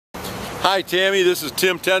Hi Tammy, this is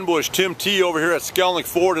Tim Tenbush, Tim T over here at Skalnek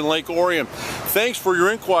Ford in Lake Orion. Thanks for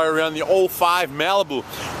your inquiry on the 05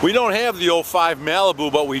 Malibu. We don't have the 05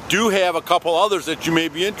 Malibu, but we do have a couple others that you may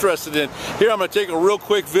be interested in. Here I'm going to take a real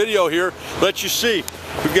quick video here, let you see.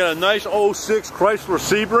 We've got a nice 06 Chrysler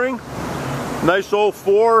Sebring, nice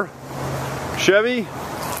 04 Chevy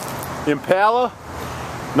Impala,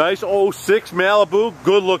 nice 06 Malibu,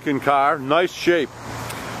 good looking car, nice shape.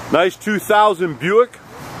 Nice 2000 Buick.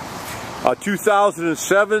 A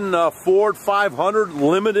 2007 Ford 500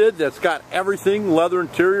 Limited that's got everything, leather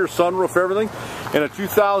interior, sunroof, everything, and a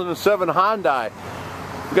 2007 Hyundai.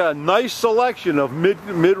 We've got a nice selection of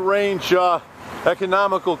mid-range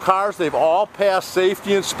economical cars. They've all passed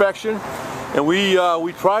safety inspection, and we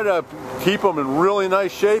try to keep them in really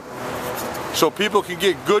nice shape so people can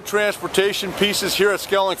get good transportation pieces here at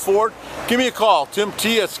Skalnek Ford. Give me a call, Tim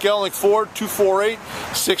T at Skalnek Ford,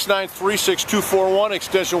 248-693-6241,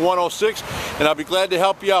 extension 106, and I'll be glad to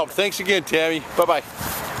help you out. Thanks again, Tammy. Bye-bye.